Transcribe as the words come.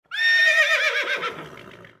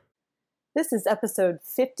This is episode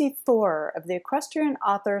 54 of the Equestrian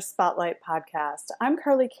Author Spotlight podcast. I'm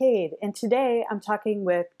Carly Cade, and today I'm talking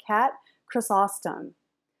with Kat Chrysostom.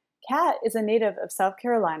 Kat is a native of South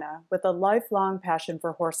Carolina with a lifelong passion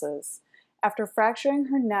for horses. After fracturing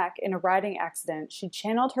her neck in a riding accident, she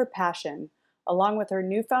channeled her passion, along with her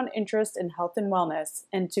newfound interest in health and wellness,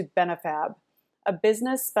 into Benefab, a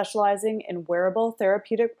business specializing in wearable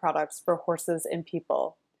therapeutic products for horses and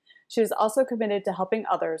people. She is also committed to helping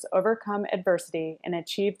others overcome adversity and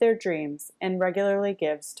achieve their dreams, and regularly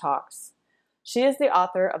gives talks. She is the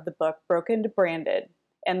author of the book Broken to Branded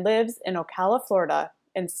and lives in Ocala, Florida,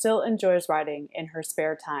 and still enjoys riding in her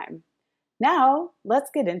spare time. Now, let's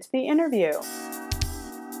get into the interview.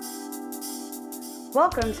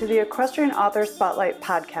 Welcome to the Equestrian Author Spotlight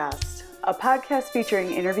podcast, a podcast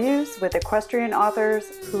featuring interviews with equestrian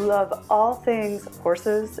authors who love all things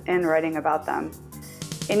horses and writing about them.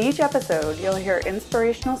 In each episode, you'll hear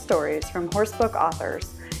inspirational stories from horsebook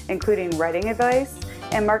authors, including writing advice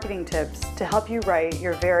and marketing tips to help you write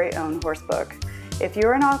your very own horsebook. If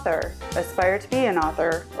you're an author, aspire to be an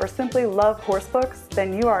author, or simply love horsebooks,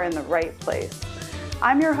 then you are in the right place.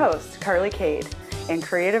 I'm your host, Carly Cade, and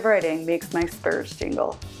creative writing makes my spurs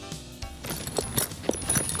jingle.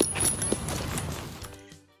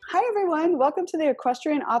 Hi everyone, welcome to the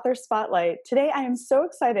Equestrian Author Spotlight. Today I am so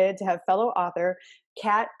excited to have fellow author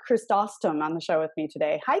Kat Chrysostom on the show with me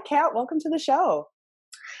today. Hi Kat, welcome to the show.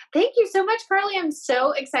 Thank you so much, Carly. I'm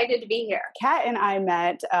so excited to be here. Kat and I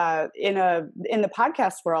met in the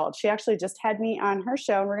podcast world. She actually just had me on her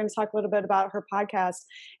show, and we're going to talk a little bit about her podcast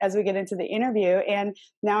as we get into the interview. And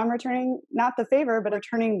now I'm returning not the favor, but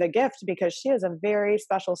returning the gift because she has a very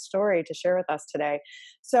special story to share with us today.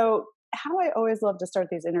 So how I always love to start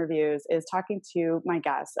these interviews is talking to my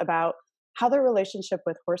guests about how their relationship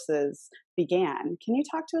with horses began. Can you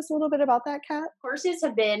talk to us a little bit about that, Kat? Horses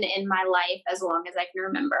have been in my life as long as I can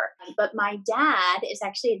remember, but my dad is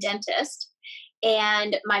actually a dentist.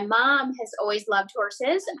 And my mom has always loved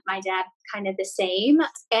horses, and my dad kind of the same.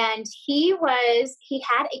 And he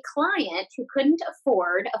had a client who couldn't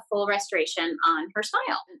afford a full restoration on her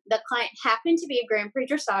style. The client happened to be a Grand Prix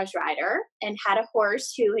dressage rider and had a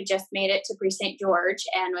horse who had just made it to Prix St. George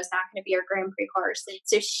and was not going to be her Grand Prix horse.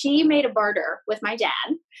 So she made a barter with my dad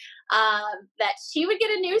that she would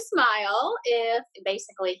get a new smile if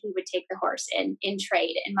basically he would take the horse in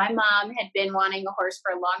trade. And my mom had been wanting a horse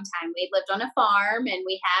for a long time. We lived on a farm and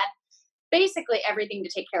we had basically everything to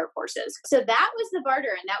take care of horses. So that was the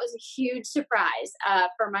barter, and that was a huge surprise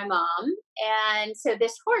for my mom. And so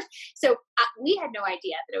this horse, we had no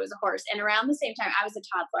idea that it was a horse. And around the same time, I was a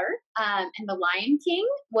toddler, and The Lion King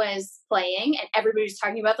was playing, and everybody was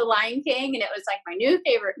talking about The Lion King, and it was like my new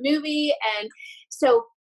favorite movie. And so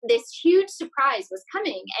this huge surprise was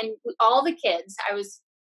coming, and all the kids, I was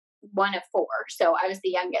one of four, so I was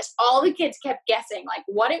the youngest. All the kids kept guessing like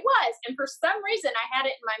what it was, and for some reason I had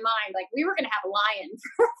it in my mind like we were going to have a lion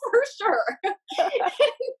for sure.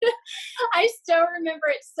 I still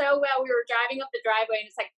remember it so well. We were driving up the driveway, and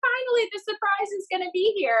it's like, finally the surprise is going to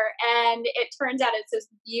be here, and it turns out it's this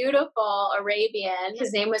beautiful Arabian.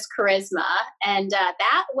 His name was Charisma, and that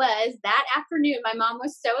afternoon my mom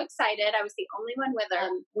was so excited. I was the only one with her.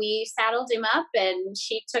 We saddled him up, and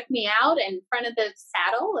she took me out in front of the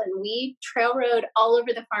saddle, and we trail rode all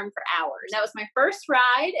over the farm for hours. That was my first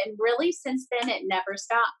ride, and really since then it never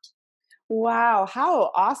stopped. Wow,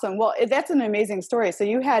 how awesome. Well, that's an amazing story. So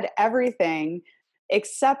you had everything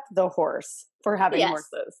except the horse for having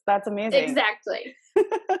horses. That's amazing. Exactly.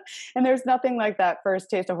 And there's nothing like that first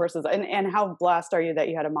taste of horses. And how blessed are you that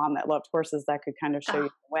you had a mom that loved horses that could kind of show you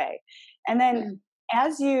the way. And then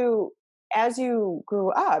as you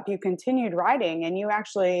grew up, you continued riding, and you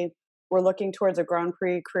actually were looking towards a Grand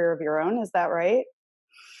Prix career of your own. Is that right?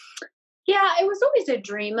 Yeah, it was always a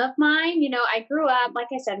dream of mine. You know, I grew up, like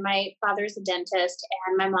I said, my father's a dentist,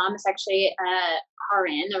 and my mom is actually a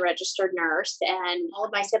RN, a registered nurse, and all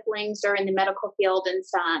of my siblings are in the medical field in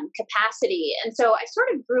some capacity. And so I sort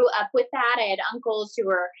of grew up with that. I had uncles who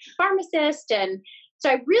were pharmacists, and so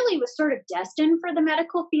I really was sort of destined for the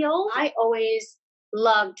medical field. I always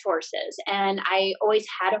loved horses, and I always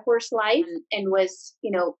had a horse life and was,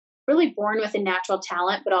 really born with a natural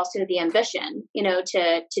talent, but also the ambition,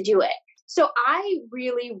 to do it. So I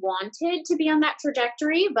really wanted to be on that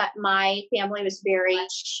trajectory, but my family was very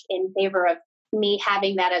much in favor of me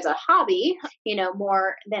having that as a hobby,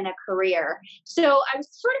 more than a career. So I was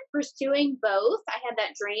sort of pursuing both. I had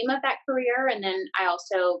that dream of that career. And then I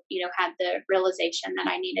also, had the realization that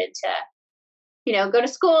I needed to, go to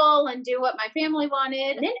school and do what my family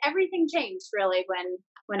wanted. And then everything changed really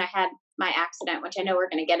when I had my accident, which I know we're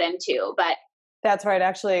going to get into. But That's right.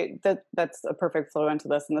 Actually, that's a perfect flow into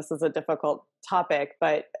this. And this is a difficult topic,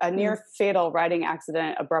 but a Mm, near fatal riding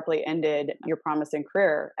accident abruptly ended your promising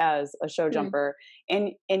career as a show mm, jumper.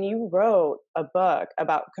 And you wrote a book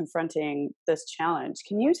about confronting this challenge.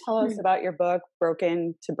 Can you tell us mm. about your book,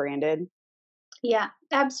 Broken to Branded? Yeah,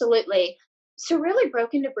 absolutely. So really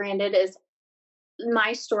Broken to Branded is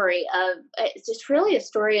my story of it's just really a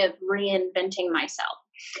story of reinventing myself,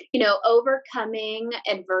 overcoming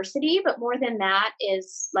adversity, but more than that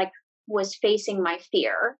is like was facing my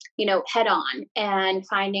fear, head on and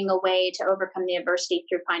finding a way to overcome the adversity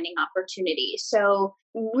through finding opportunity. So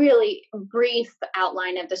really brief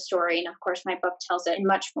outline of the story, and of course my book tells it in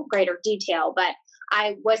much greater detail, but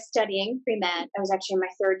I was studying pre-med. I was actually in my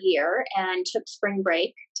third year and took spring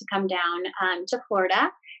break to come down to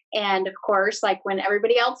Florida. And of course, like when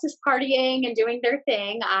everybody else is partying and doing their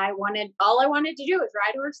thing, all I wanted to do was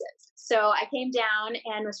ride horses. So I came down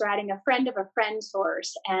and was riding a friend of a friend's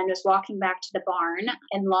horse and was walking back to the barn.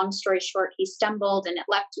 And long story short, he stumbled and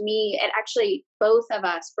it actually, both of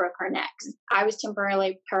us broke our necks. I was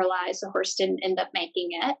temporarily paralyzed. The horse didn't end up making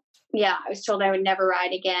it. Yeah, I was told I would never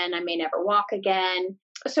ride again. I may never walk again.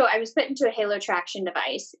 So I was put into a halo traction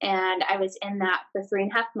device and I was in that for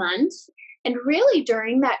 3.5 months. And really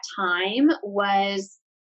during that time was,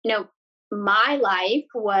 my life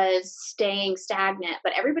was staying stagnant,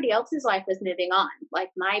 but everybody else's life was moving on. Like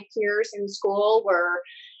my peers in school were,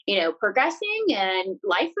 progressing and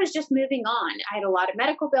life was just moving on. I had a lot of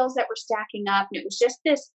medical bills that were stacking up and it was just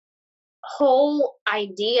this whole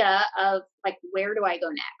idea of like, where do I go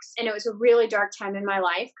next? And it was a really dark time in my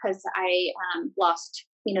life because I lost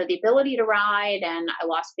the ability to ride, and I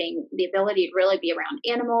lost the ability to really be around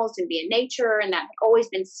animals and be in nature, and that had always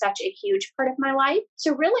been such a huge part of my life.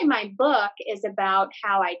 So really my book is about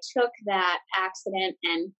how I took that accident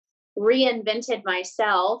and reinvented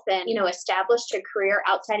myself and established a career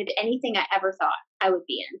outside of anything I ever thought I would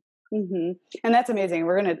be in. And that's amazing.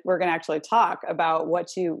 We're gonna actually talk about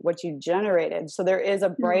what you generated. So there is a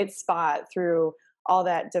Mhm. bright spot through all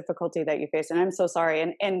that difficulty that you face. And I'm so sorry.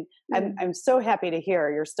 And Mhm. I'm so happy to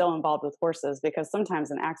hear you're still involved with horses, because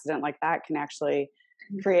sometimes an accident like that can actually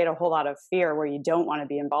create a whole lot of fear where you don't want to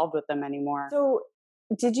be involved with them anymore. So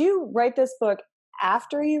did you write this book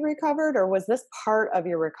after you recovered, or was this part of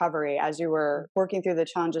your recovery as you were working through the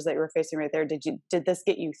challenges that you were facing right there? Did this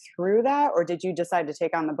get you through that, or did you decide to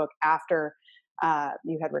take on the book after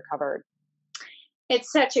you had recovered?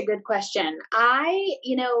 It's such a good question.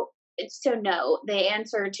 So no, the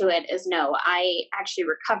answer to it is no. I actually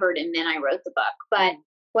recovered and then I wrote the book. But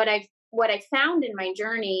Mm. what I found in my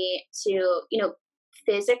journey to,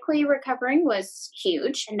 physically recovering was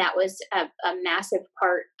huge. And that was a massive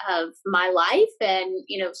part of my life and,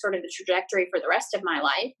 sort of the trajectory for the rest of my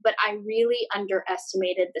life. But I really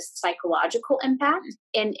underestimated the psychological impact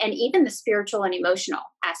and even the spiritual and emotional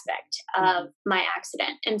aspect of Mhm. my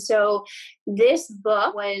accident. And so this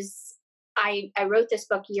book was I wrote this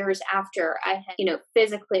book years after I had,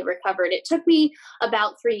 physically recovered. It took me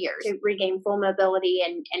about 3 years to regain full mobility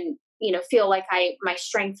and feel like my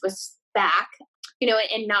strength was back,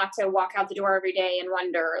 and not to walk out the door every day and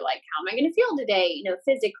wonder like, how am I going to feel today,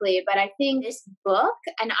 physically. But I think this book,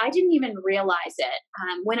 and I didn't even realize it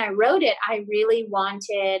when I wrote it, I really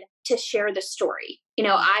wanted to share the story.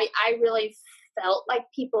 I really felt like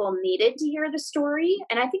people needed to hear the story.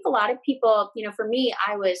 And I think a lot of people, for me,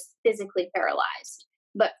 I was physically paralyzed.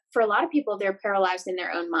 But for a lot of people, they're paralyzed in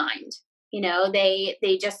their own mind.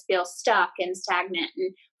 They just feel stuck and stagnant.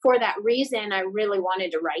 And for that reason, I really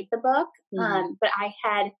wanted to write the book. Mhm. But I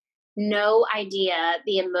had no idea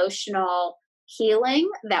the emotional healing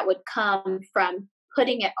that would come from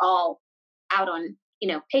putting it all out on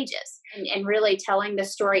pages and really telling the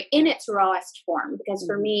story in its rawest form. Because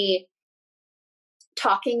for Mhm. me,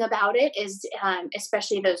 talking about it is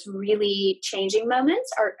especially those really changing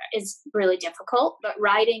moments is really difficult, but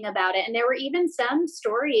writing about it, and there were even some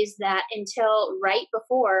stories that until right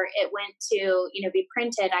before it went to be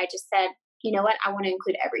printed, I just said, you know what, I want to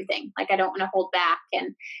include everything. Like I don't want to hold back.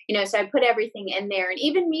 And so I put everything in there, and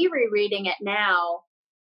even me rereading it now,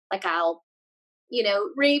 like I'll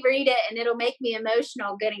reread it and it'll make me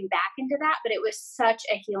emotional getting back into that. But it was such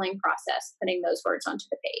a healing process putting those words onto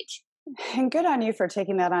the page. And good on you for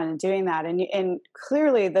taking that on and doing that. And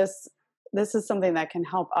clearly this is something that can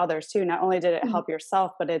help others too. Not only did it Mhm. help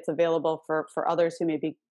yourself, but it's available for others who may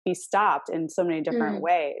be stopped in so many different Mhm.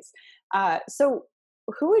 ways. So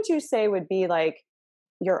who would you say would be like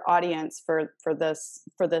your audience for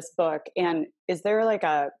this book? And is there like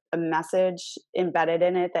a message embedded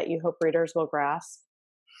in it that you hope readers will grasp?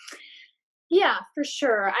 Yeah, for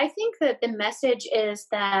sure. I think that the message is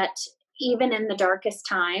that, even in the darkest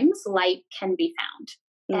times, light can be found.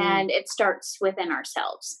 Mm. And it starts within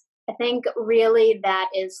ourselves. I think really that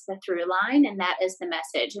is the through line and that is the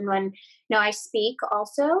message. And when I speak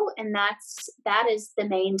also, and that is the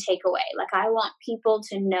main takeaway. Like I want people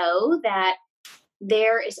to know that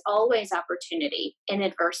there is always opportunity in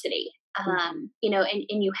adversity. And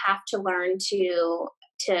you have to learn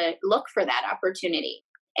to look for that opportunity.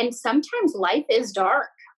 And sometimes life is dark.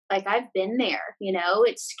 Like I've been there,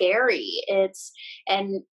 it's scary.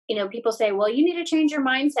 People say, well, you need to change your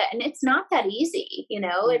mindset. And it's not that easy.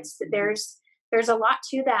 There's a lot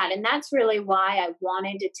to that. And that's really why I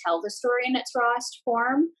wanted to tell the story in its rawest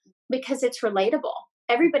form, because it's relatable.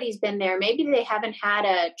 Everybody's been there. Maybe they haven't had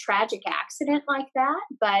a tragic accident like that,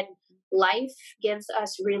 but life gives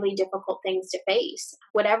us really difficult things to face,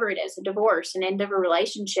 whatever it is, a divorce, an end of a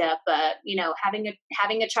relationship,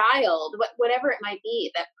 having a child, whatever it might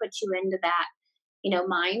be that puts you into that,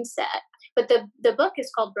 mindset. But the book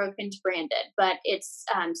is called Broken to Branded, but its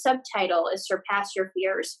subtitle is Surpass Your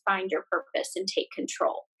Fears, Find Your Purpose, and Take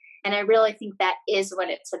Control. And I really think that is what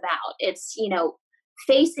it's about. It's,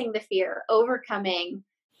 facing the fear, overcoming,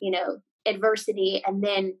 adversity, and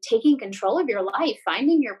then taking control of your life,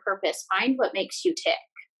 finding your purpose, find what makes you tick.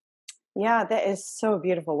 Yeah, that is so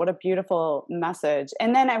beautiful. What a beautiful message.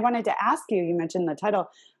 And then I wanted to ask you, you mentioned the title.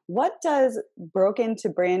 What does Broken to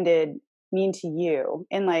Branded mean to you?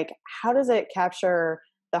 And how does it capture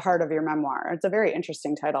the heart of your memoir? It's a very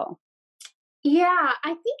interesting title. Yeah,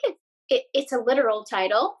 I think it's a literal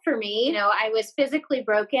title for me. I was physically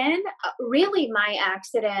broken. Really, my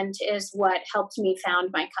accident is what helped me found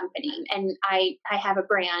my company. And I have a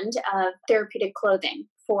brand of therapeutic clothing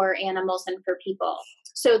for animals and for people.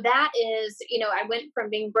 So that is, I went from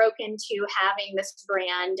being broken to having this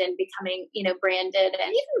brand and becoming, branded,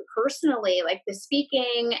 and even personally, like the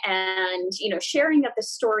speaking and, sharing of the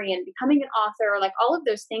story and becoming an author, like all of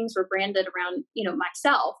those things were branded around,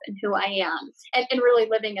 myself and who I am, and really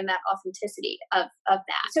living in that authenticity of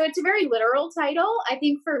that. So it's a very literal title. I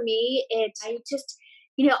think for me,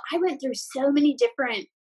 I went through so many different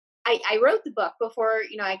I wrote the book before,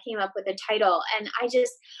 I came up with a title, and I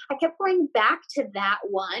kept going back to that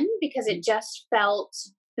one because it just felt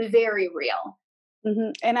very real.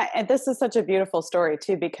 Mm-hmm. And this is such a beautiful story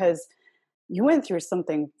too, because you went through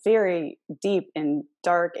something very deep and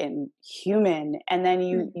dark and human, and then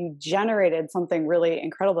you generated something really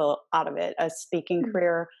incredible out of it, a speaking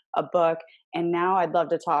career, a book. And now I'd love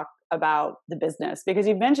to talk about the business, because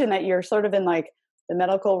you mentioned that you're sort of in the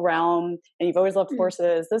medical realm and you've always loved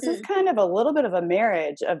horses. This is kind of a little bit of a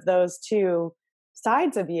marriage of those two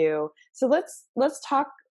sides of you. So let's talk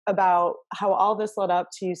about how all this led up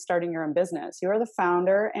to you starting your own business. You are the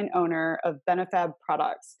founder and owner of Benefab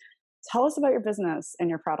Products. Tell us about your business and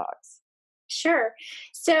your products. Sure.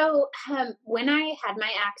 So when I had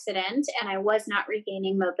my accident and I was not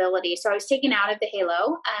regaining mobility, so I was taken out of the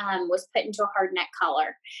halo, was put into a hard neck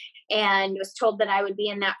collar, and was told that I would be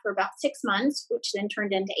in that for about 6 months, which then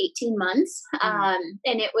turned into 18 months. And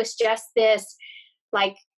it was just this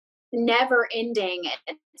never ending,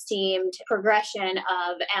 it seemed, progression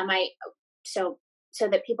of so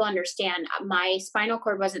that people understand, my spinal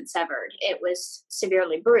cord wasn't severed. It was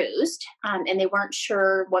severely bruised, and they weren't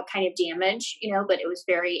sure what kind of damage, but it was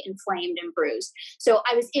very inflamed and bruised. So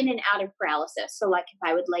I was in and out of paralysis. So if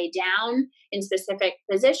I would lay down in specific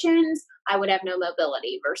positions, I would have no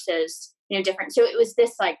mobility versus, different. So it was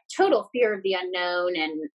this total fear of the unknown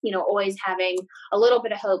and, always having a little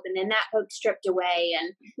bit of hope, and then that hope stripped away.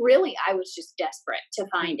 And really, I was just desperate to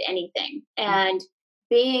find anything. And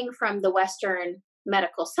being from the Western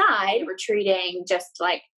medical side, we're treating just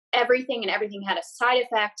everything, and everything had a side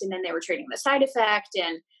effect, and then they were treating the side effect,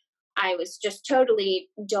 and I was just totally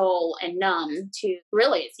dull and numb to,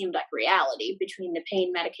 really, it seemed like reality, between the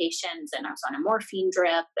pain medications, and I was on a morphine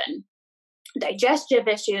drip and digestive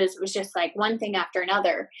issues. It was just one thing after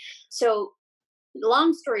another. So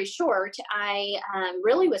long story short, I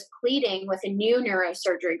really was pleading with a new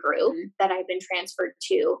neurosurgery group that I've been transferred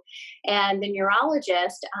to. And the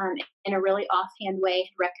neurologist, in a really offhand way, had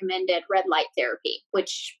recommended red light therapy,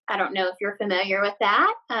 which I don't know if you're familiar with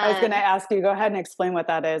that. I was going to ask you, go ahead and explain what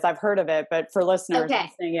that is. I've heard of it, but for listeners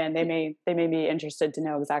listening in, they may be interested to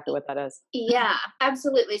know exactly what that is. Yeah,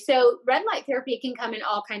 absolutely. So red light therapy can come in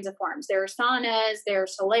all kinds of forms. There are saunas, there are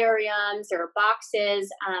solariums, there are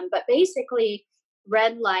boxes, but basically,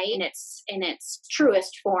 red light in its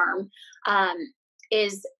truest form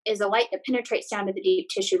is a light that penetrates down to the deep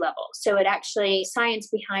tissue level. So it actually, science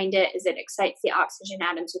behind it is it excites the oxygen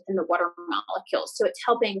atoms within the water molecules. So it's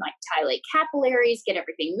helping dilate capillaries, get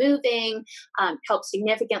everything moving, help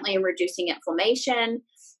significantly in reducing inflammation.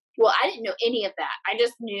 Well, I didn't know any of that. I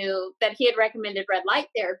just knew that he had recommended red light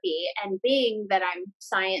therapy. And being that I'm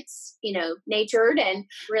science, natured and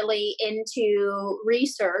really into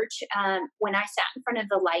research, when I sat in front of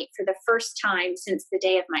the light for the first time since the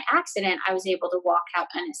day of my accident, I was able to walk out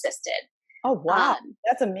unassisted. Oh, wow.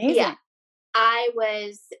 That's Yeah. amazing.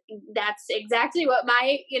 That's exactly what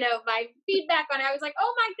my feedback on it. I was like,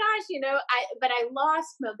 oh my gosh, but I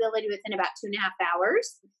lost mobility within about 2.5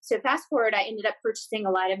 hours. So fast forward, I ended up purchasing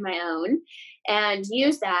a light of my own and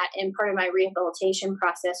used that in part of my rehabilitation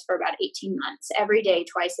process for about 18 months, every day,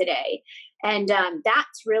 twice a day. And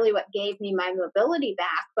that's really what gave me my mobility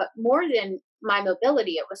back. But more than my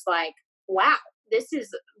mobility, it was like, wow, this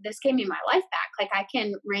gave me my life back. Like I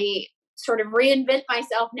can sort of reinvent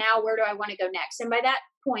myself now. Where do I want to go next? And by that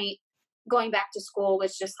point, going back to school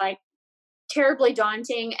was just like terribly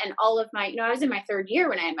daunting. And all of my, I was in my third year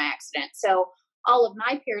when I had my accident. So all of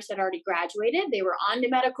my peers had already graduated. They were on to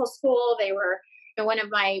medical school. They were, one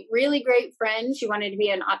of my really great friends, she wanted to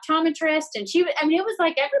be an optometrist. And it was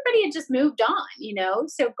like everybody had just moved on,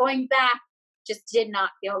 So going back just did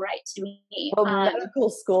not feel right to me. Well,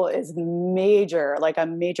 medical school is major, like a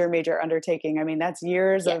major, major undertaking. I mean, that's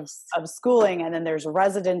years yes. of schooling, and then there's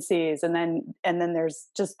residencies, and then there's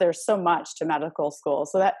so much to medical school.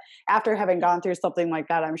 So that after having gone through something like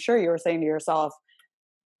that, I'm sure you were saying to yourself,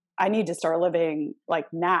 I need to start living like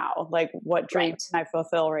now, like what dreams can I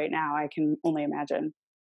fulfill right now? I can only imagine.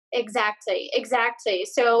 Exactly.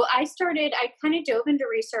 So I kind of dove into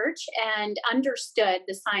research and understood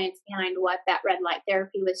the science behind what that red light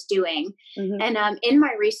therapy was doing. Mm-hmm. And in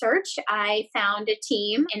my research, I found a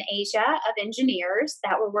team in Asia of engineers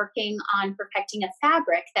that were working on perfecting a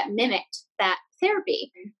fabric that mimicked that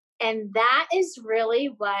therapy. And that is really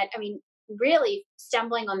really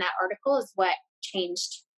stumbling on that article is what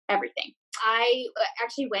changed everything. I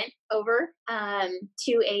actually went over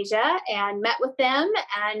to Asia and met with them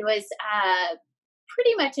and was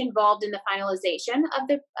pretty much involved in the finalization of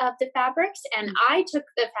the fabrics. And I took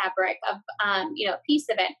the fabric of a piece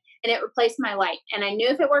of it, and it replaced my light. And I knew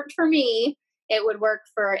if it worked for me, it would work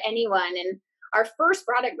for anyone. And our first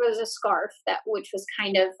product was a scarf which was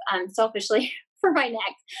kind of selfishly for my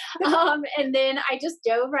neck. And then I just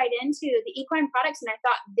dove right into the equine products. And I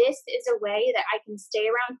thought, this is a way that I can stay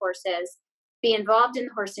around horses, be involved in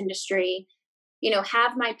the horse industry,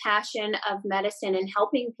 have my passion of medicine and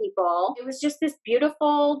helping people. It was just this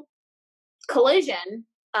beautiful collision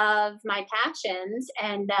of my passions.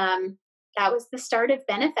 And that was the start of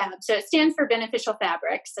Benefab. So it stands for Beneficial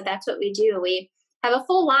Fabrics. So that's what we do. We have a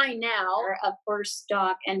full line now of horse,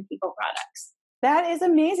 dog, and people products. That is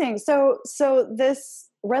amazing. So this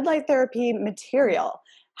red light therapy material,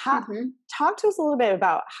 talk to us a little bit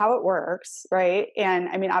about how it works, right? And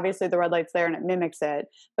I mean, obviously the red light's there and it mimics it,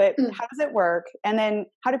 but how does it work? And then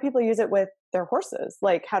how do people use it with their horses?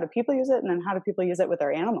 Like, how do people use it? And then how do people use it with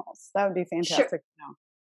their animals? That would be fantastic to know.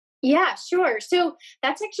 Yeah, sure. So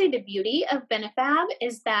that's actually the beauty of Benefab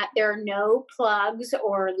is that there are no plugs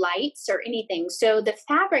or lights or anything. So the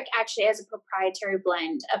fabric actually has a proprietary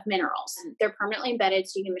blend of minerals. They're permanently embedded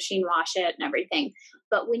so you can machine wash it and everything.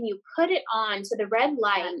 But when you put it on, so the red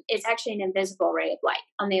light is actually an invisible ray of light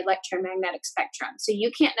on the electromagnetic spectrum. So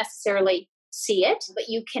you can't necessarily see it, but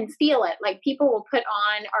you can feel it. Like people will put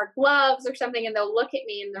on our gloves or something and they'll look at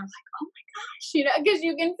me and they're like, oh my gosh, because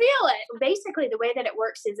you can feel it. Basically, the way that it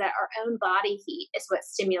works is that our own body heat is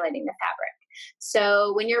what's stimulating the fabric.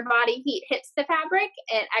 So when your body heat hits the fabric,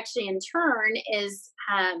 it actually in turn is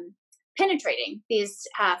penetrating these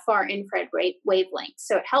far infrared wavelengths.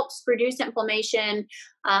 So it helps reduce inflammation,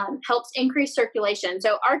 helps increase circulation.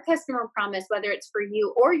 So our customer promise, whether it's for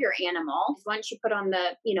you or your animal, is once you put on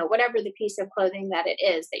the, whatever the piece of clothing that it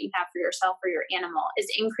is that you have for yourself or your animal,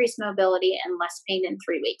 is increased mobility and less pain in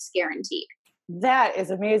 3 weeks, guaranteed. That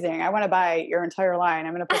is amazing. I want to buy your entire line.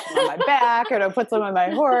 I'm going to put some on my back. I'm going to put some on my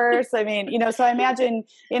horse. I mean, so I imagine,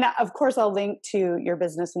 of course I'll link to your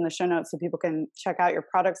business in the show notes so people can check out your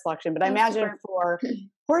product selection. But I imagine for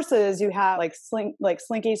horses, you have like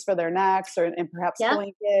slinkies for their necks and perhaps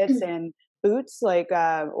blankets and boots,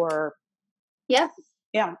 Yeah,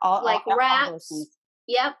 wraps.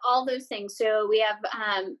 Yep, all those things. So we have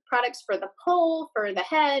products for the poll, for the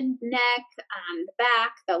head, neck, the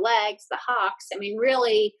back, the legs, the hocks. I mean,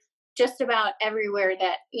 really just about everywhere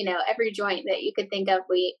that, every joint that you could think of,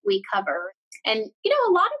 we cover. And,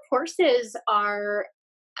 a lot of horses are,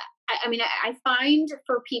 I find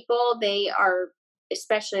for people, they are,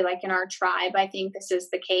 especially like in our tribe, I think this is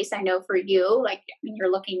the case. I know for you,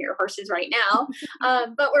 you're looking at your horses right now,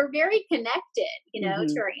 but we're very connected,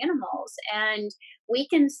 to our animals. And we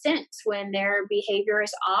can sense when their behavior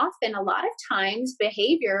is off. And a lot of times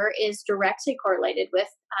behavior is directly correlated with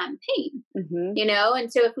pain, Mm-hmm.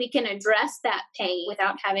 and so if we can address that pain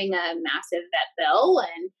without having a massive vet bill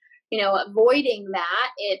and avoiding that,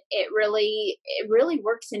 it really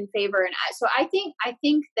works in favor. And so I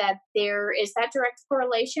think that there is that direct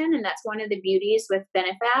correlation, and that's one of the beauties with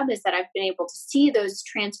Benefab is that I've been able to see those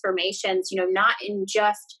transformations, not in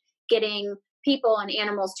just getting people and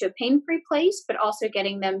animals to a pain-free place, but also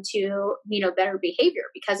getting them to better behavior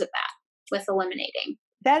because of that with eliminating.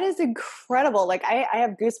 That is incredible. Like I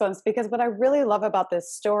have goosebumps because what I really love about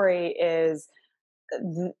this story is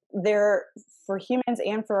there, for humans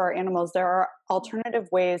and for our animals, there are alternative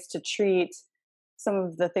ways to treat some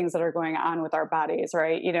of the things that are going on with our bodies,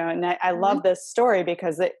 right? And I Mm-hmm. love this story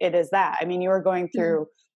because it is that. I mean, you were going through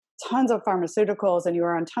tons of pharmaceuticals and you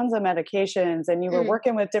were on tons of medications and you were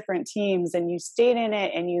working with different teams and you stayed in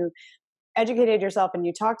it and you educated yourself and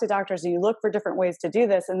you talked to doctors and you looked for different ways to do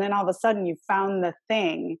this. And then all of a sudden you found the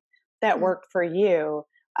thing that worked for you.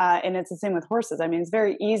 And it's the same with horses. I mean, it's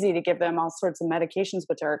very easy to give them all sorts of medications,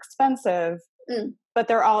 which are expensive, but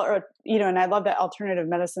they're all, and I love that alternative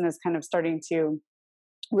medicine is kind of starting to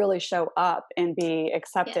really show up and be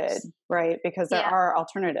accepted, Yes. right? Because there are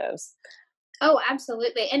alternatives. Oh,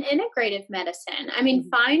 absolutely. And integrative medicine. I mean,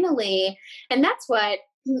 finally, and that's what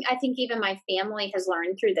I think even my family has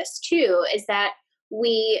learned through this too, is that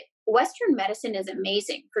Western medicine is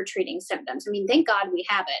amazing for treating symptoms. I mean, thank God we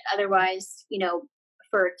have it. Otherwise,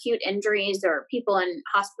 for acute injuries or people in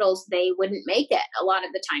hospitals, they wouldn't make it a lot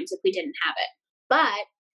of the times if we didn't have it. But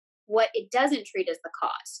what it doesn't treat is the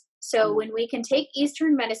cause. So when we can take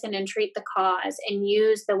Eastern medicine and treat the cause and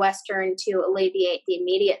use the Western to alleviate the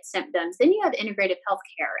immediate symptoms, then you have integrative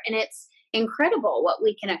healthcare. And it's incredible what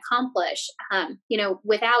we can accomplish,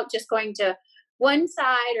 without just going to one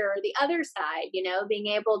side or the other side, being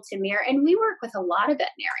able to mirror. And we work with a lot of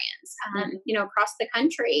veterinarians, across the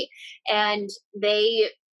country. And they,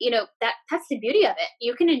 that's the beauty of it.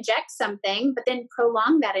 You can inject something, but then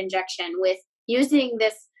prolong that injection with using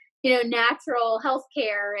this natural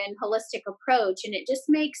healthcare and holistic approach. And it just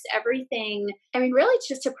makes everything, really it's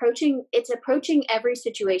just approaching every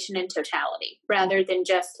situation in totality rather than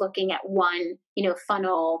just looking at one,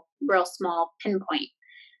 funnel, real small pinpoint.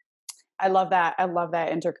 I love that. I love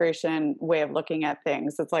that integration way of looking at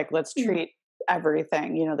things. It's like, let's treat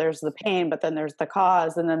everything. There's the pain, but then there's the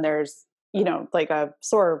cause. And then there's, like a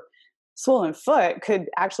swollen foot could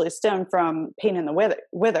actually stem from pain in the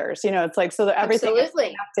withers. It's like, so that everything is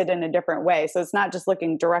connected in a different way. So it's not just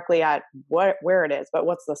looking directly at where it is, but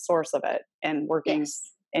what's the source of it and working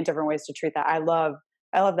in different ways to treat that. I love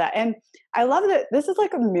that. And I love that this is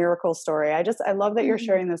like a miracle story. I love that you're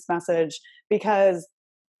sharing this message because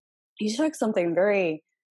you took something very,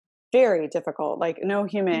 very difficult. Like no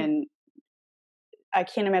human, I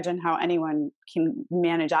can't imagine how anyone can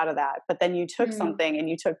manage out of that. But then you took something and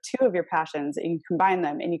you took two of your passions and you combined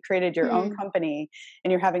them and you created your own company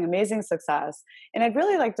and you're having amazing success. And I'd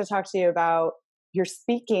really like to talk to you about your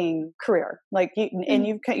speaking career. Like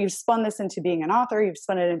you've spun this into being an author. You've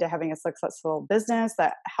spun it into having a successful business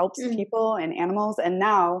that helps people and animals. And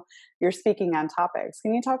now you're speaking on topics.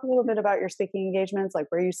 Can you talk a little bit about your speaking engagements, like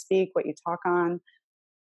where you speak, what you talk on?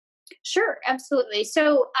 Sure, absolutely.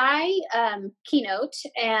 So I keynote,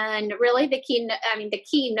 and really the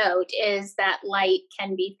keynote is that light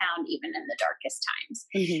can be found even in the darkest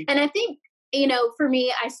times. And I think, for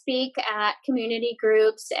me, I speak at community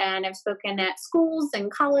groups and I've spoken at schools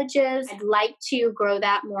and colleges. I'd like to grow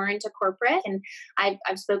that more into corporate. And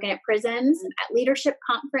I've spoken at prisons, at leadership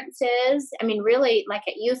conferences. Really like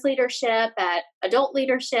at youth leadership, at adult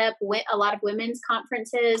leadership, a lot of women's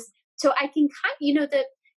conferences. So I can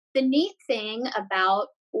the neat thing about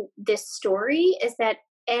this story is that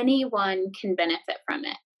anyone can benefit from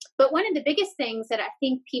it. But one of the biggest things that I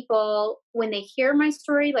think people, when they hear my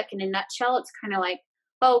story, like in a nutshell, it's kind of like,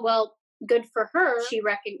 oh, well, good for her. She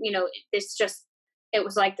it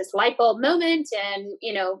was like this light bulb moment and,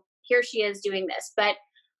 here she is doing this. But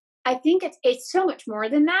I think it's so much more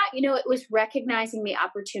than that. It was recognizing the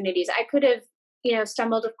opportunities. I could have,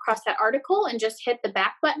 stumbled across that article and just hit the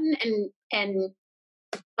back button and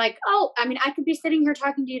like, I could be sitting here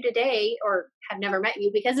talking to you today or have never met you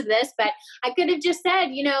because of this, but I could have just said,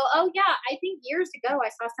 oh yeah, I think years ago I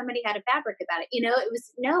saw somebody had a fabric about it. It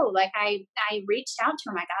was like I reached out to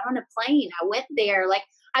him. I got on a plane. I went there. Like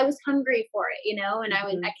I was hungry for it, and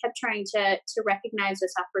I kept trying to recognize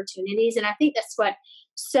those opportunities. And I think that's what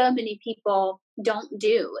so many people don't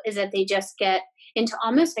do, is that they just get into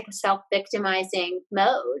almost like a self-victimizing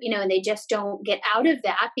mode, and they just don't get out of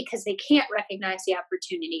that because they can't recognize the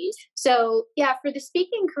opportunities. So yeah, for the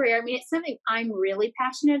speaking career, I mean, it's something I'm really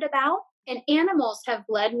passionate about, and animals have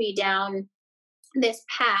led me down this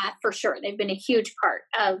path for sure. They've been a huge part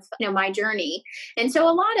of my journey. And so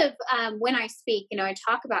a lot of when I speak, I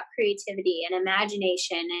talk about creativity and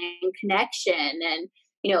imagination and connection and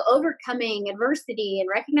overcoming adversity and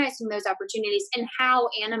recognizing those opportunities, and how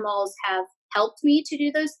animals have helped me to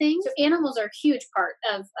do those things. So animals are a huge part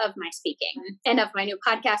of my speaking and of my new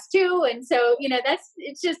podcast too. And so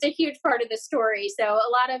it's just a huge part of the story. So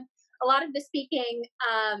a lot of the speaking,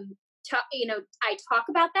 I talk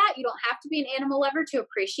about that. You don't have to be an animal lover to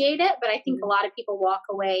appreciate it, but I think a lot of people walk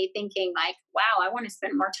away thinking like, wow, I want to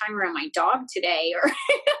spend more time around my dog today, or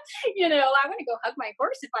I want to go hug my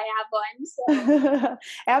horse if I have one. So.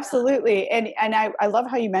 Absolutely. And I love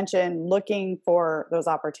how you mentioned looking for those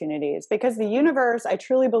opportunities, because the universe, I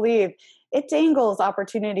truly believe, it dangles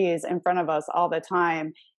opportunities in front of us all the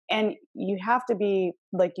time. And you have to be,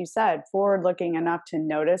 like you said, forward looking enough to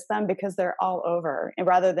notice them, because they're all over, and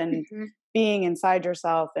rather than being inside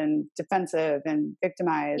yourself and defensive and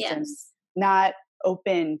victimized and not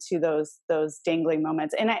open to those dangling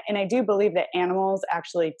moments. And I do believe that animals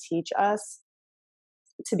actually teach us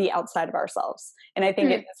to be outside of ourselves. And I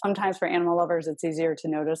think sometimes for animal lovers, it's easier to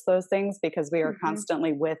notice those things because we are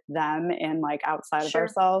constantly with them and like outside of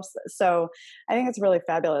ourselves. So I think it's really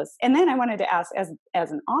fabulous. And then I wanted to ask,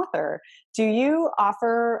 as an author, do you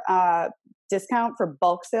offer discount for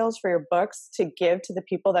bulk sales for your books to give to the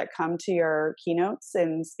people that come to your keynotes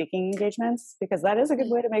and speaking engagements? Because that is a good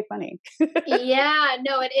way to make money. Yeah,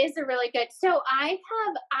 no, it is a really good. So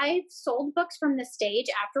I've sold books from the stage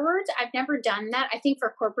afterwards. I've never done that. I think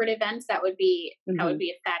for corporate events, that would be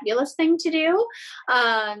a fabulous thing to do. So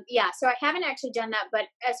I haven't actually done that, but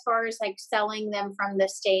as far as like selling them from the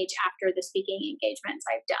stage after the speaking engagements,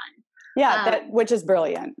 I've done. Yeah, which is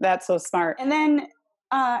brilliant. That's so smart. And then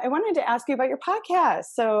I wanted to ask you about your podcast.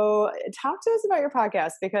 So talk to us about your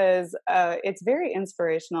podcast, because it's very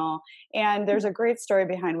inspirational, and there's a great story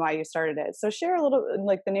behind why you started it. So share a little,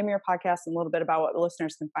 like the name of your podcast and a little bit about what the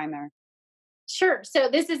listeners can find there. Sure. So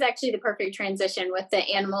this is actually the perfect transition with the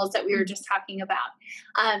animals that we were just talking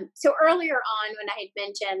about. So earlier on, when I had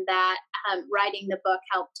mentioned that writing the book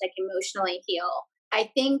helped like emotionally heal, I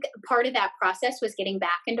think part of that process was getting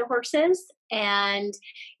back into horses. And,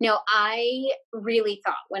 I really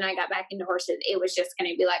thought when I got back into horses, it was just going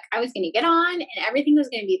to be like, I was going to get on and everything was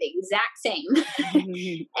going to be the exact same.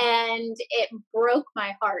 And it broke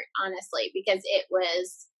my heart, honestly, because it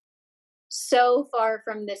was so far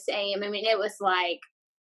from the same. I mean, it was like,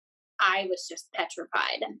 I was just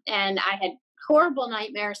petrified, and I had horrible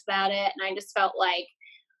nightmares about it. And I just felt like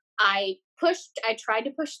I tried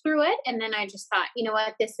to push through it. And then I just thought, you know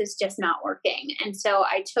what, this is just not working. And so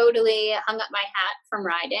I totally hung up my hat from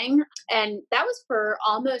riding. And that was for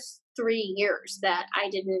almost 3 years that I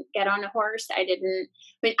didn't get on a horse. I didn't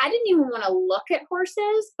even want to look at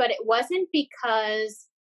horses, but it wasn't because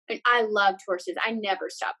I loved horses. I never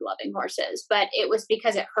stopped loving horses, but it was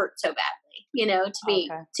because it hurt so badly,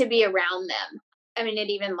 to be around them. I mean, it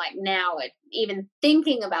even like now, even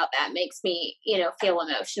thinking about that makes me, feel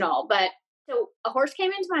emotional. But so a horse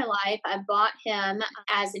came into my life. I bought him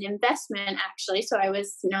as an investment, actually. So I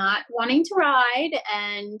was not wanting to ride.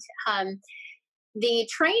 And the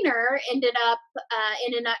trainer ended up,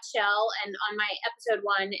 in a nutshell, and on my episode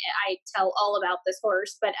 1, I tell all about this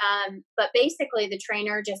horse, but basically the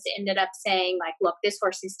trainer just ended up saying like, look, this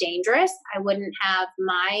horse is dangerous. I wouldn't have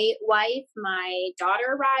my wife, my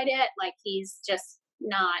daughter ride it. Like, he's just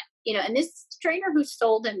not, and this trainer who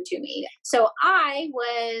sold him to me. So I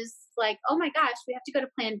was like, oh my gosh, we have to go to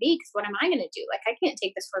plan B, because what am I going to do? Like, I can't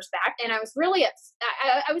take this horse back. And I was really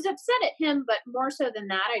upset. I was upset at him, but more so than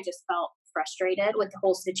that, I just felt frustrated with the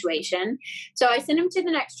whole situation. So I sent him to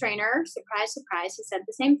the next trainer. Surprise, surprise. He said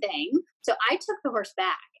the same thing. So I took the horse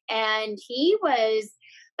back, and he was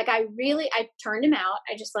like, I turned him out.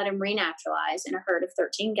 I just let him renaturalize in a herd of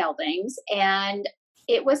 13 geldings. And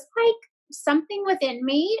it was like something within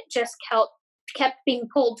me just kept being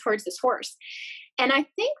pulled towards this horse. And I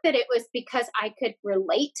think that it was because I could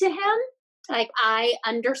relate to him. Like, I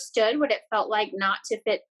understood what it felt like not to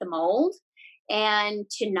fit the mold, and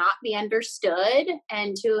to not be understood,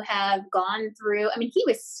 and to have gone through, I mean, he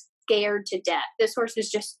was scared to death. This horse was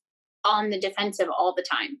just on the defensive all the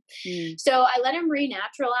time. So I let him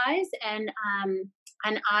renaturalize, and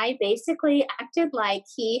I basically acted like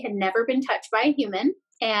he had never been touched by a human.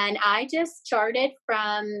 And I just started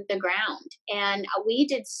from the ground. And we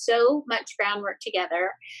did so much groundwork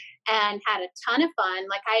together and had a ton of fun.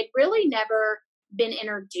 Like, I had really never been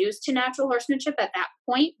introduced to natural horsemanship at that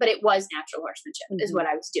point, but it was natural horsemanship is what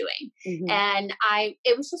I was doing. And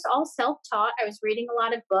it was just all self-taught. I was reading a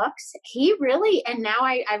lot of books. He really, and now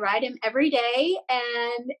I ride him every day,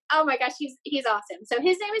 and oh my gosh, he's awesome. So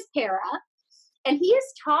his name is Para, and he has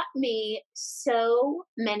taught me so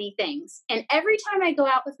many things. And every time I go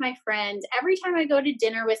out with my friends, every time I go to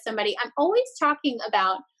dinner with somebody, I'm always talking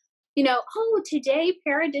about, oh, today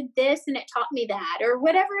Para did this and it taught me that, or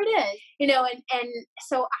whatever it is, and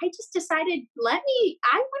so I just decided, I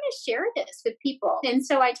want to share this with people. And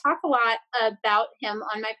so I talk a lot about him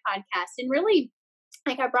on my podcast, and really,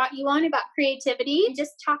 like, I brought you on about creativity and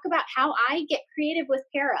just talk about how I get creative with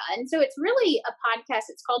Para. And so it's really a podcast.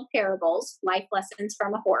 It's called Parables, Life Lessons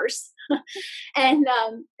from a Horse. And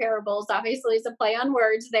parables obviously is a play on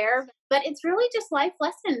words there, but it's really just life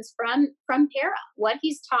lessons from Para, what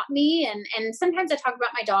he's taught me. And sometimes I talk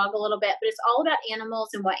about my dog a little bit, but it's all about animals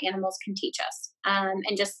and what animals can teach us,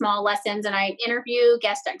 and just small lessons. And I interview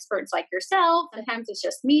guest experts like yourself. Sometimes it's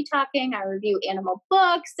just me talking. I review animal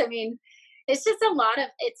books. I mean, it's just a lot of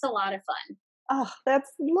fun. Oh, that's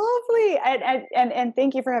lovely. And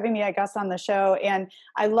thank you for having me, I guess, on the show. And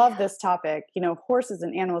I love this topic. Horses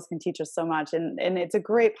and animals can teach us so much. And it's a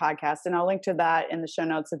great podcast. And I'll link to that in the show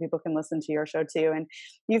notes so people can listen to your show too. And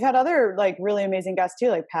you've had other like really amazing guests too,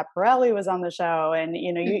 like Pat Pirelli was on the show. And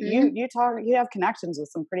you have connections with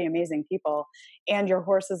some pretty amazing people, and your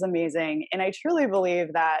horse is amazing. And I truly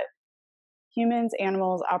believe that humans,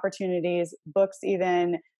 animals, opportunities, books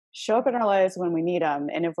even show up in our lives when we need them.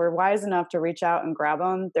 And if we're wise enough to reach out and grab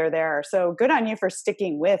them, they're there. So good on you for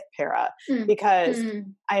sticking with Para, because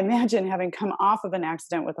I imagine having come off of an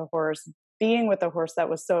accident with a horse, being with a horse that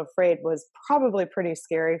was so afraid was probably pretty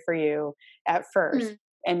scary for you at first.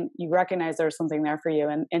 And you recognize there's something there for you.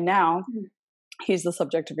 And now he's the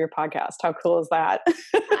subject of your podcast. How cool is that?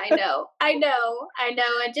 I know. And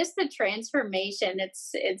just the transformation,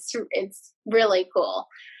 it's really cool.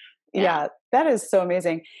 Yeah, that is so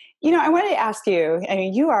amazing. I wanted to ask you, I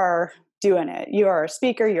mean, you are doing it. You are a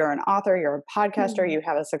speaker, you're an author, you're a podcaster, you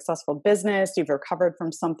have a successful business, you've recovered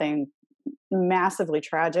from something massively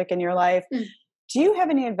tragic in your life. Do you have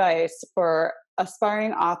any advice for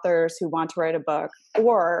aspiring authors who want to write a book,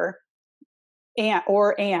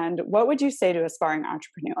 and what would you say to aspiring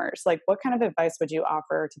entrepreneurs? Like, what kind of advice would you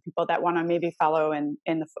offer to people that want to maybe follow in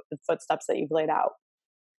the footsteps that you've laid out?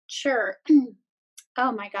 Sure.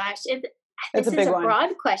 Oh my gosh. This is a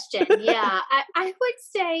broad question. Yeah. I would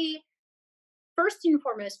say, first and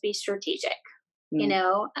foremost, be strategic.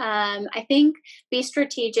 I think be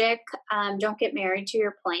strategic. Don't get married to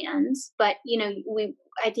your plans, but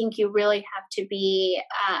I think you really have to be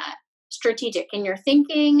strategic in your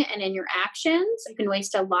thinking and in your actions. You can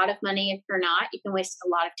waste a lot of money if you're not. You can waste a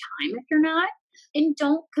lot of time if you're not. And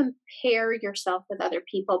don't compare yourself with other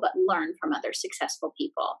people, but learn from other successful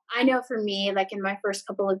people. I know for me, like in my first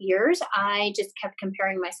couple of years, I just kept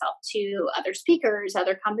comparing myself to other speakers,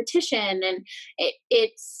 other competition. And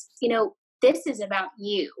it's this is about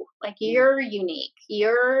you. Like, you're unique,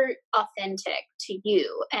 you're authentic to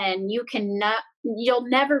you, and you'll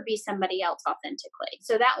never be somebody else authentically.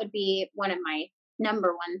 So that would be one of my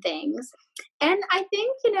number one things. And I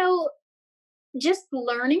think, just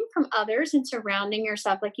learning from others and surrounding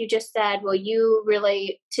yourself, like you just said, well, you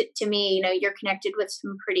really, to me, you're connected with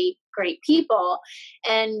some pretty great people,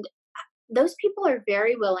 and those people are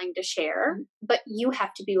very willing to share, but you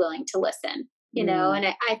have to be willing to listen. And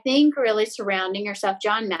I think really surrounding yourself,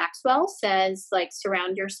 John Maxwell says, like,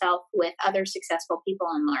 surround yourself with other successful people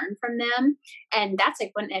and learn from them. And that's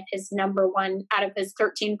like one of his number one out of his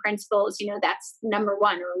 13 principles, that's number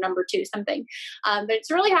one or number two, something. But it's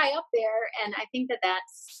really high up there. And I think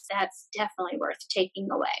that's definitely worth taking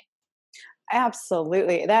away.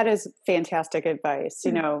 Absolutely. That is fantastic advice.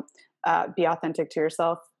 Be authentic to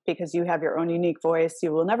yourself, because you have your own unique voice.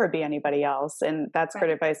 You will never be anybody else. And that's great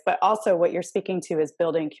advice. But also what you're speaking to is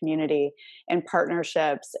building community and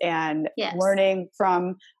partnerships and learning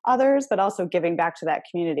from others, but also giving back to that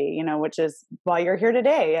community, which is why you're here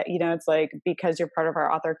today. It's like, because you're part of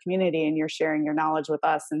our author community and you're sharing your knowledge with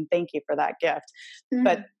us. And thank you for that gift.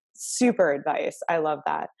 But super advice. I love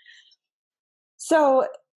that. So,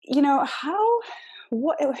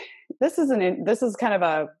 this is kind of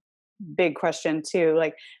a big question too.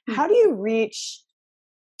 Like, how do you reach,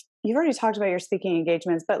 you've already talked about your speaking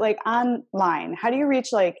engagements, but like online, how do you reach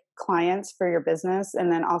like clients for your business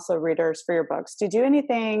and then also readers for your books? Do you do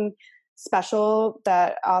anything special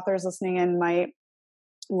that authors listening in might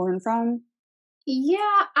learn from?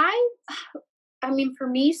 Yeah, I mean, for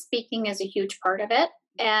me, speaking is a huge part of it.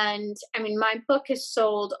 And I mean, my book is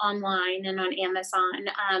sold online and on Amazon.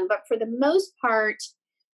 But for the most part,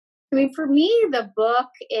 I mean, for me, the book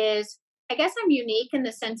is, I guess I'm unique in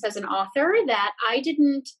the sense as an author that I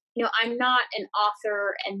didn't, I'm not an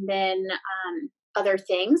author and then other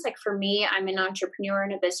things. Like for me, I'm an entrepreneur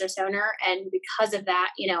and a business owner. And because of that,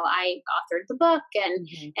 I authored the book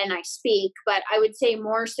Mhm. and I speak. But I would say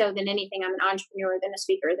more so than anything, I'm an entrepreneur than a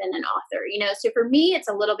speaker than an author. So for me, it's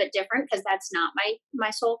a little bit different because that's not my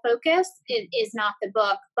sole focus. It is not the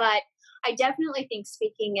book, but I definitely think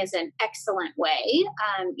speaking is an excellent way,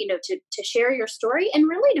 to share your story and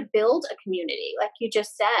really to build a community, like you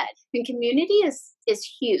just said. And community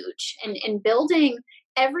is huge, and building.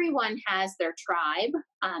 Everyone has their tribe,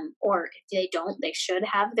 or if they don't, they should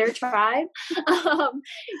have their tribe.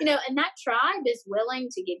 And that tribe is willing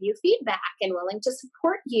to give you feedback and willing to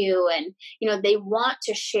support you, and they want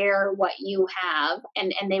to share what you have,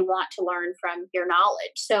 and they want to learn from your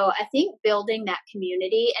knowledge. So I think building that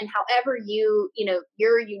community, and however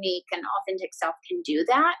your unique and authentic self can do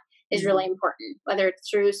that, is really Mhm. important, whether it's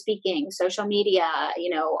through speaking, social media,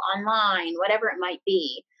 online, whatever it might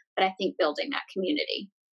be. But I think building that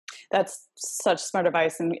community. That's such smart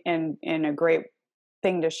advice, and a great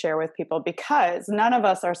thing to share with people, because none of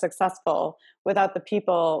us are successful without the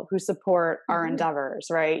people who support our Mhm. endeavors,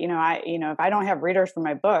 right? If I don't have readers for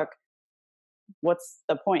my book, what's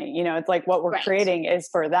the point? It's like what we're Right. creating is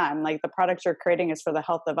for them. Like the products you're creating is for the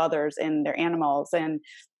health of others and their animals, and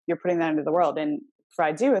you're putting that into the world and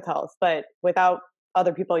provides you with health. But without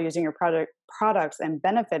other people using your products and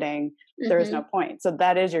benefiting, there is no Hmm. point. So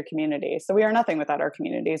that is your community. So we are nothing without our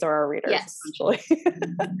communities or our readers, Yes. essentially.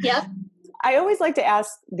 Yep. I always like to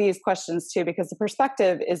ask these questions too, because the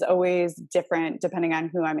perspective is always different depending on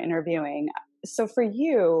who I'm interviewing. So for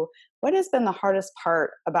you, what has been the hardest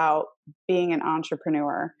part about being an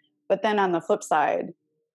entrepreneur? But then on the flip side,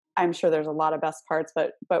 I'm sure there's a lot of best parts,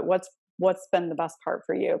 but what's been the best part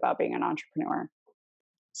for you about being an entrepreneur?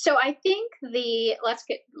 So I think let's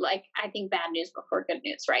get, like, I think bad news before good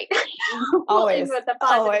news, right? We'll end Always, with the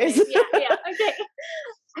positive always. news. Yeah, yeah. Okay.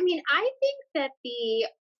 I mean, I think that the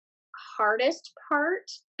hardest part,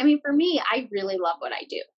 I mean, for me, I really love what I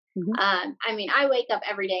do. Mhm. I mean, I wake up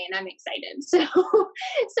every day and I'm excited.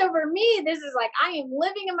 So for me, this is like I am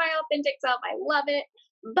living in my authentic self. I love it.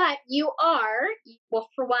 But you are, well,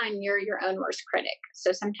 for one, you're your own worst critic.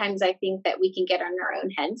 So sometimes I think that we can get on our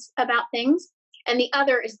own heads about things. And the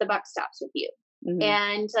other is the buck stops with you. Mhm.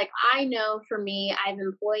 And like I know for me, I have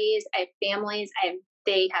employees, I have families,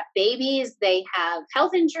 they have babies, they have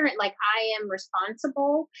health insurance. Like I am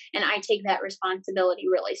responsible, and I take that responsibility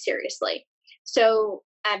really seriously. So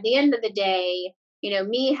at the end of the day,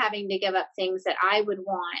 me having to give up things that I would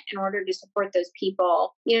want in order to support those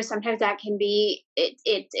people, sometimes that can be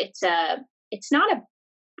it's not a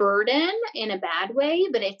burden in a bad way,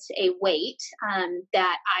 but it's a weight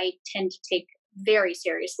that I tend to take very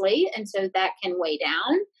seriously. And so that can weigh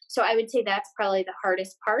down. So I would say that's probably the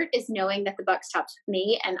hardest part, is knowing that the buck stops with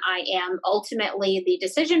me and I am ultimately the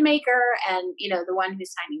decision maker and, the one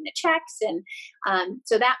who's signing the checks. And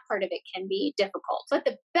so that part of it can be difficult. But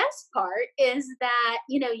the best part is that,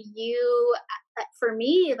 for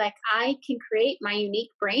me, like I can create my unique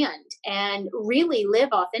brand and really live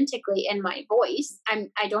authentically in my voice.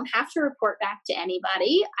 I don't have to report back to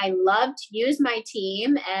anybody. I love to use my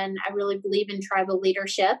team, and I really believe in tribal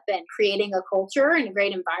leadership and creating a culture and a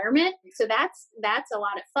great environment. So that's a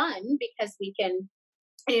lot of fun because we can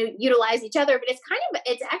utilize each other. But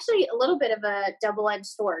it's actually a little bit of a double-edged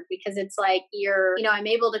sword, because it's like I'm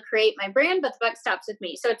able to create my brand, but the buck stops with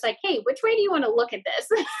me. So it's like, hey, which way do you want to look at this?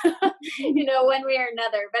 One way or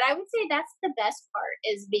another. But I would say that's the best part,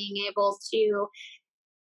 is being able to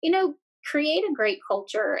create a great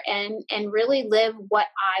culture and really live what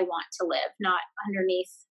I want to live, not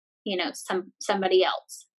underneath somebody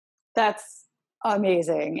else. That's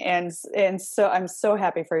amazing. And so I'm so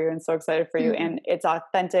happy for you and so excited for you. Mm-hmm. And it's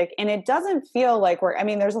authentic, and it doesn't feel like I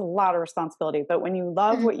mean, there's a lot of responsibility, but when you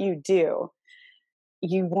love what you do,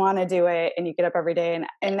 you want to do it and you get up every day.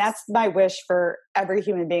 And that's Yes. my wish for every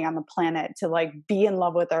human being on the planet, to like be in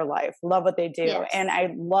love with their life, love what they do. And Yes. I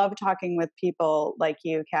love talking with people like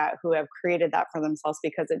you, Kat, who have created that for themselves,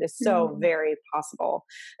 because it is so Mm-hmm. very possible.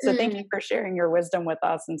 So thank you Mm. for sharing your wisdom with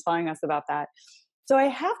us and telling us about that. So I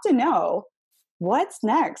have to know, what's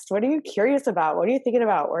next? What are you curious about? What are you thinking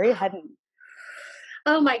about? Where are you heading?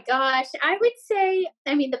 Oh my gosh. I would say,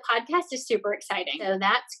 I mean, the podcast is super exciting. So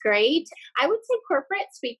that's great. I would say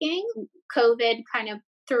corporate speaking, COVID kind of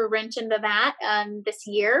threw a wrench into that this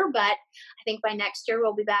year, but I think by next year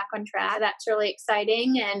we'll be back on track. That's really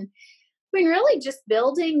exciting. And I mean, really just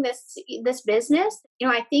building this business.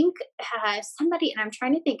 I think somebody, and I'm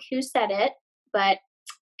trying to think who said it, but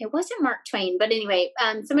it wasn't Mark Twain. But anyway,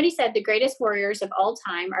 somebody said the greatest warriors of all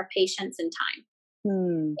time are patience and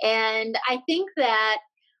time. And I think that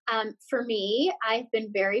for me, I've been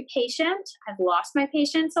very patient. I've lost my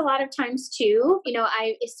patience a lot of times too.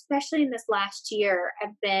 Especially in this last year,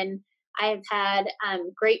 I've had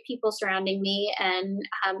great people surrounding me and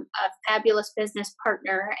a fabulous business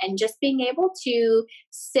partner, and just being able to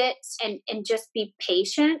sit and just be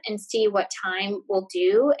patient and see what time will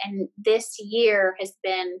do. And this year has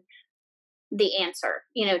been the answer,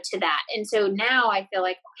 to that. And so now I feel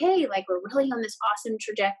like, okay, like we're really on this awesome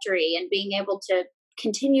trajectory, and being able to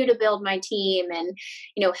continue to build my team and,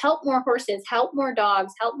 help more horses, help more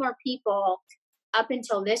dogs, help more people. Up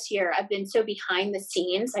until this year, I've been so behind the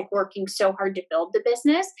scenes, like working so hard to build the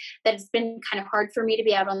business, that it's been kind of hard for me to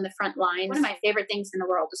be out on the front lines. One of my favorite things in the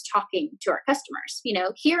world is talking to our customers,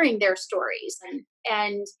 hearing their stories,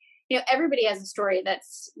 and everybody has a story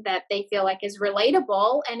that they feel like is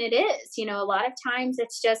relatable, and it is. A lot of times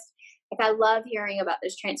it's just like, I love hearing about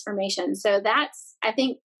those transformations. So I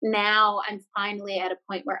think now I'm finally at a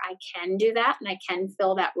point where I can do that and I can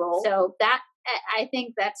fill that role. So I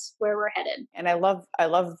think that's where we're headed. And I love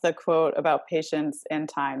the quote about patience and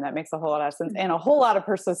time. That makes a whole lot of sense, and a whole lot of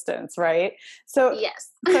persistence, right? So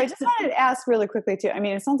yes. So I just wanted to ask really quickly too. I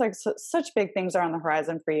mean, it sounds like such big things are on the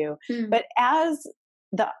horizon for you, but as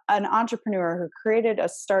an entrepreneur who created a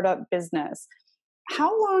startup business,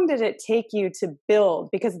 how long did it take you to build?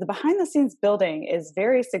 Because the behind the scenes building is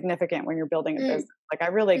very significant when you're building a business. Like, I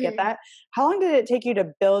really get that. How long did it take you to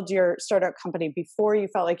build your startup company before you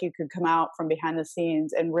felt like you could come out from behind the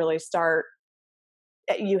scenes and really start,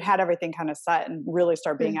 you had everything kind of set and really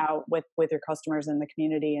start being out with your customers in the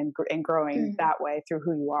community and growing that way through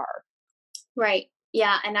who you are? Right.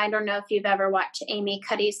 Yeah. And I don't know if you've ever watched Amy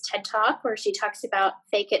Cuddy's TED Talk, where she talks about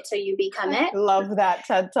fake it till you become it. I love that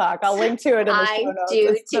TED Talk. I'll link to it in the show notes. I do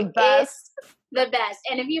it's too. The best. It's the best.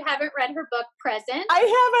 And if you haven't read her book, Present. I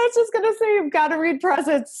was just going to say, you've got to read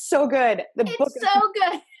Present. It's so good. It's so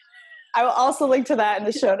good. I will also link to that in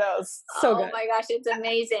the show notes. So good. Oh my gosh, it's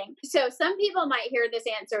amazing. So some people might hear this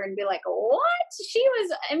answer and be like, what? She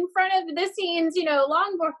was in front of the scenes,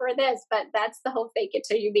 long before this, but that's the whole fake it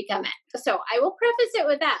till you become it. So I will preface it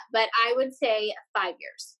with that, but I would say 5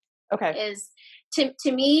 years. Okay. Is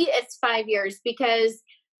to me, it's 5 years, because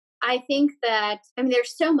I think that,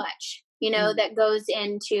 there's so much, that goes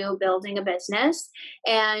into building a business,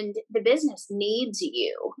 and the business needs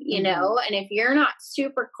you, and if you're not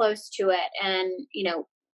super close to it and,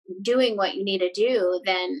 doing what you need to do,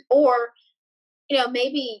 then, or,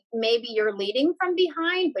 maybe you're leading from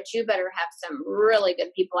behind, but you better have some really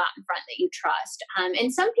good people out in front that you trust.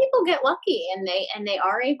 And some people get lucky and they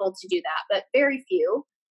are able to do that, but very few,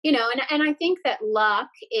 and I think that luck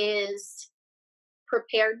is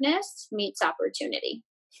preparedness meets opportunity.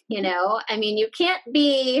 You can't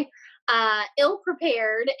be ill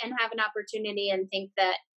prepared and have an opportunity and think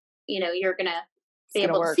that, you're going to be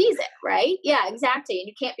able to seize it, right? Yeah, exactly. And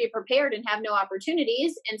you can't be prepared and have no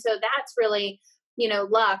opportunities. And so that's really,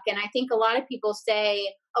 luck. And I think a lot of people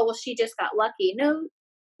say, oh, well, she just got lucky.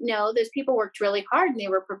 No, those people worked really hard and they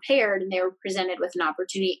were prepared and they were presented with an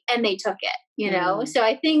opportunity and they took it, So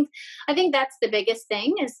I think that's the biggest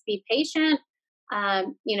thing, is be patient.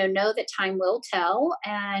 Know that time will tell,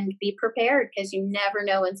 and be prepared, because you never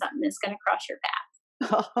know when something is going to cross your path.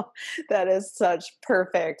 Oh, that is such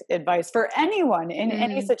perfect advice for anyone in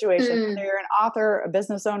any situation, whether you're an author, a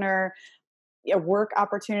business owner, a work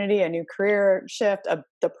opportunity, a new career shift,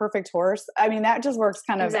 the perfect horse. That just works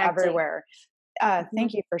kind of everywhere.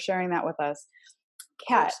 Thank you for sharing that with us.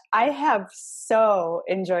 Kat, I have so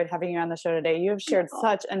enjoyed having you on the show today. You have shared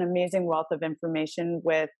such an amazing wealth of information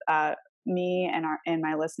with me and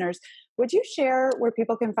my listeners. Would you share where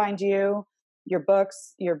people can find you, your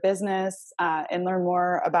books, your business, and learn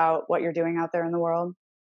more about what you're doing out there in the world?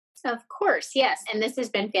 Of course, yes. And this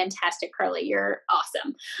has been fantastic, Carly. You're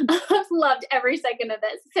awesome. I've loved every second of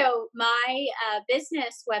this. So my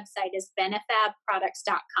business website is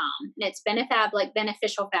benefabproducts.com. And it's Benefab, like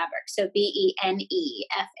beneficial fabric. So BENEFAB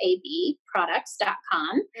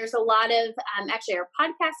products.com. There's a lot of, actually our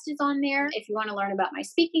podcast is on there. If you want to learn about my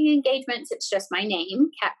speaking engagements, it's just my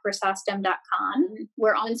name, katchrysostom.com.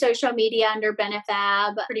 We're on social media under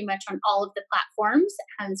Benefab, pretty much on all of the platforms.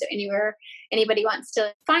 So anywhere anybody wants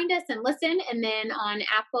to find us and listen. And then on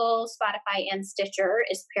Apple, Spotify, and Stitcher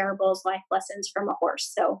is Parables, Life Lessons from a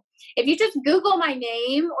Horse. So if you just Google my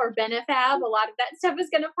name or Benefab, a lot of that stuff is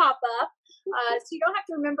going to pop up. So you don't have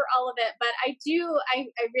to remember all of it, but I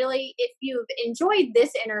really, if you've enjoyed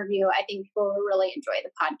this interview, I think people will really enjoy the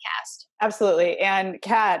podcast. Absolutely. And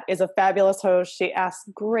Kat is a fabulous host. She asks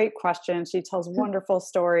great questions. She tells wonderful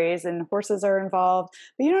stories, and horses are involved,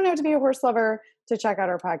 but you don't have to be a horse lover to check out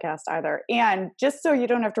our podcast either. And just so you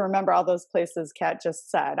don't have to remember all those places Kat just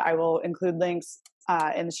said, I will include links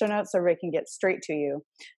in the show notes so everybody can get straight to you,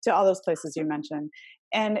 to all those places you mentioned.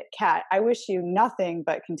 And Kat, I wish you nothing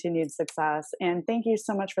but continued success. And thank you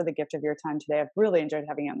so much for the gift of your time today. I've really enjoyed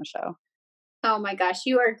having you on the show. Oh my gosh,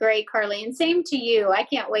 you are great, Carly. And same to you. I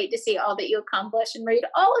can't wait to see all that you accomplish and read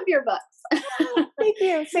all of your books. Thank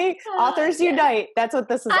you. See, authors unite. That's what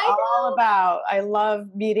this is all about. I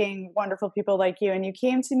love meeting wonderful people like you. And you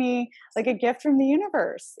came to me like a gift from the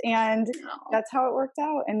universe. And that's how it worked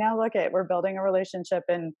out. And now look we're building a relationship.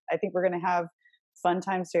 And I think we're going to have fun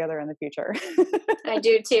times together in the future. I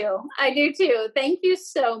do too. Thank you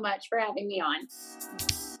so much for having me on.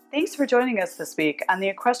 Thanks for joining us this week on the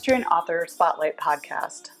Equestrian Author Spotlight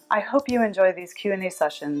podcast. I hope you enjoy these Q&A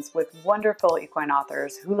sessions with wonderful equine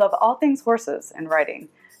authors who love all things horses and riding,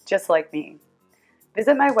 just like me.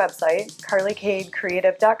 Visit my website,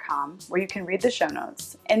 carlycadecreative.com, where you can read the show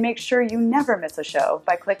notes, and make sure you never miss a show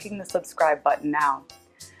by clicking the subscribe button now.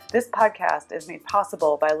 This podcast is made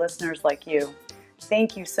possible by listeners like you.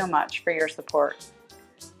 Thank you so much for your support.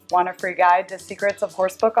 Want a free guide to secrets of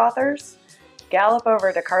horsebook authors? Gallop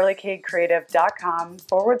over to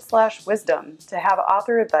carlycadecreative.com/wisdom to have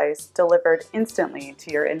author advice delivered instantly to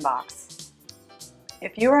your inbox.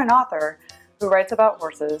 If you are an author who writes about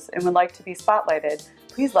horses and would like to be spotlighted,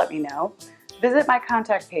 please let me know. Visit my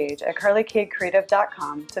contact page at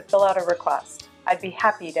carlycadecreative.com to fill out a request. I'd be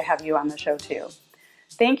happy to have you on the show too.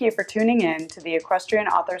 Thank you for tuning in to the Equestrian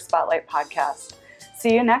Author Spotlight podcast.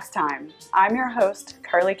 See you next time. I'm your host,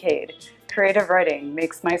 Carly Cade. Creative writing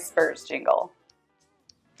makes my spurs jingle.